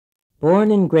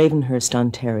Born in Gravenhurst,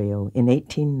 Ontario in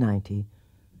 1890,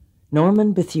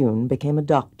 Norman Bethune became a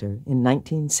doctor in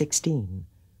 1916.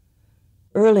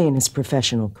 Early in his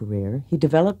professional career, he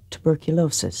developed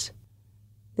tuberculosis.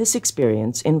 This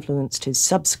experience influenced his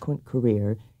subsequent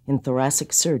career in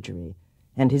thoracic surgery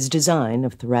and his design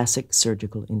of thoracic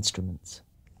surgical instruments.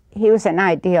 He was an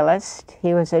idealist,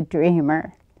 he was a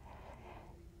dreamer,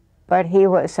 but he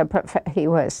was a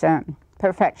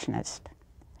perfectionist.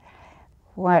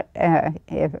 Like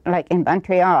in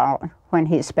Montreal, when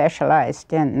he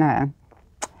specialized in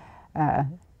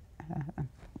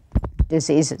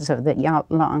diseases of the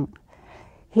lung,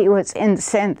 he was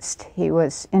incensed, he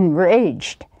was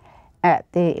enraged at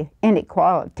the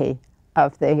inequality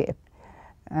of the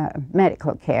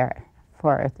medical care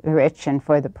for the rich and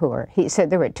for the poor. He said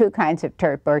there were two kinds of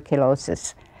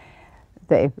tuberculosis.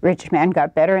 The rich man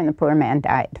got better and the poor man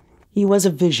died. He was a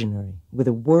visionary with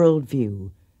a world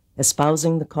view,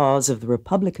 espousing the cause of the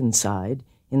Republican side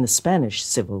in the Spanish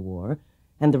Civil War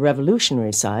and the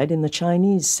revolutionary side in the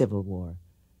Chinese Civil War.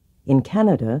 In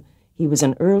Canada, he was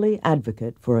an early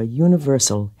advocate for a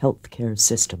universal health care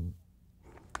system.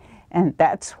 And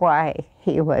that's why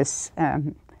he was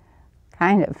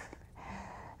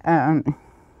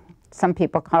some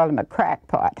people called him a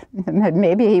crackpot.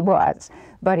 Maybe he was,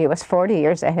 but he was 40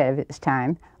 years ahead of his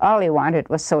time. All he wanted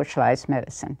was socialized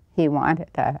medicine. He wanted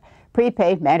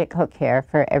prepaid medical care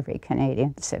for every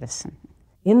Canadian citizen.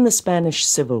 In the Spanish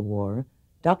Civil War,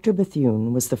 Dr.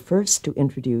 Bethune was the first to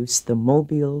introduce the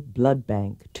mobile blood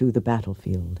bank to the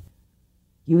battlefield.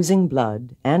 Using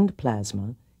blood and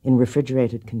plasma in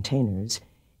refrigerated containers,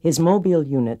 his mobile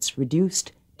units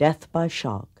reduced death by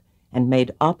shock and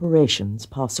made operations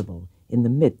possible in the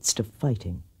midst of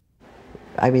fighting.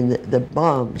 I mean, the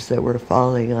bombs that were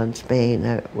falling on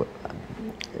Spain,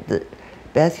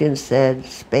 Bethune said,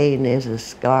 "Spain is a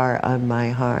scar on my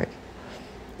heart."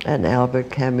 And Albert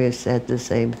Camus said the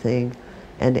same thing.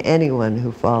 And anyone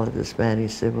who followed the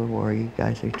Spanish Civil War, you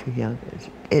guys are too young,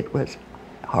 it was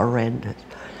horrendous.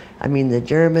 I mean, the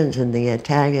Germans and the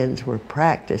Italians were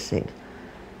practicing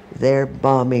their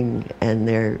bombing and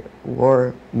their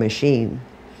war machine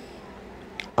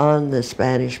on the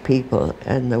Spanish people,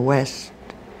 and the West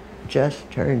just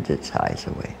turned its eyes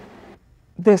away.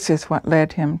 This is what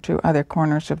led him to other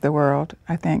corners of the world,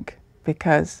 I think,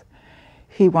 because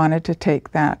he wanted to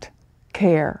take that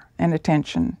care and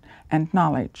attention and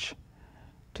knowledge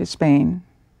to Spain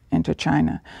and to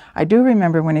China. I do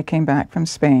remember when he came back from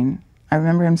Spain, I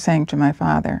remember him saying to my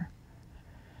father,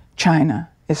 "China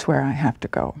is where I have to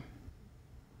go."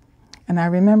 And I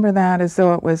remember that as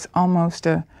though it was almost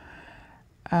a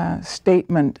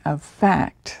statement of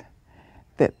fact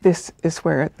that this is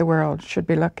where the world should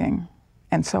be looking,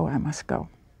 and so I must go.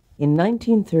 In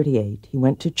 1938, he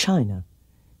went to China,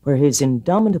 where his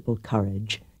indomitable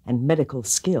courage and medical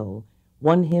skill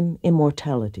won him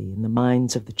immortality in the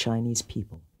minds of the Chinese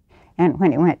people. And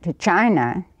when he went to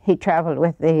China, he traveled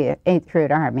with the 8th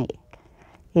Route Army.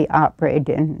 He operated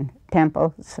in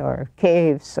temples or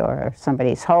caves or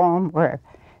somebody's home, or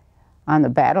on the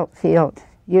battlefield,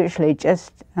 usually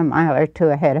just a mile or two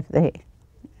ahead of the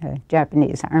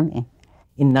Japanese army.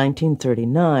 In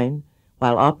 1939,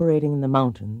 while operating in the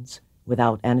mountains,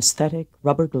 without anesthetic,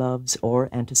 rubber gloves, or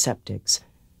antiseptics,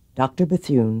 Dr.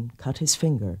 Bethune cut his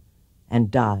finger and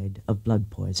died of blood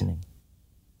poisoning.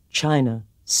 China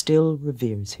still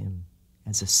reveres him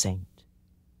as a saint.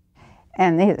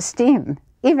 And the esteem,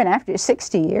 even after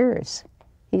 60 years,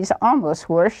 he's almost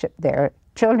worshipped there.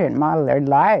 Children model their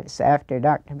lives after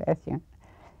Dr. Bethune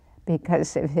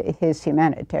because of his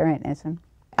humanitarianism.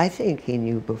 I think he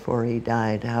knew before he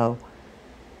died how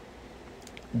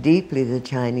deeply the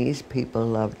Chinese people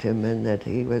loved him and that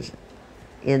he was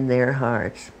in their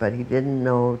hearts, but he didn't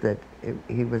know that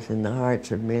he was in the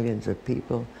hearts of millions of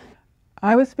people.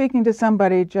 I was speaking to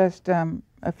somebody just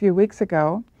a few weeks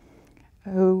ago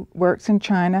who works in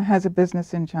China, has a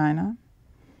business in China,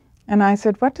 and I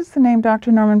said, "What does the name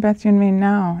Dr. Norman Bethune mean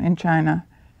now in China?"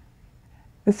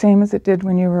 "The same as it did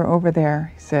when you were over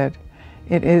there," he said.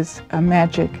 "It is a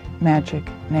magic,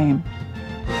 magic name."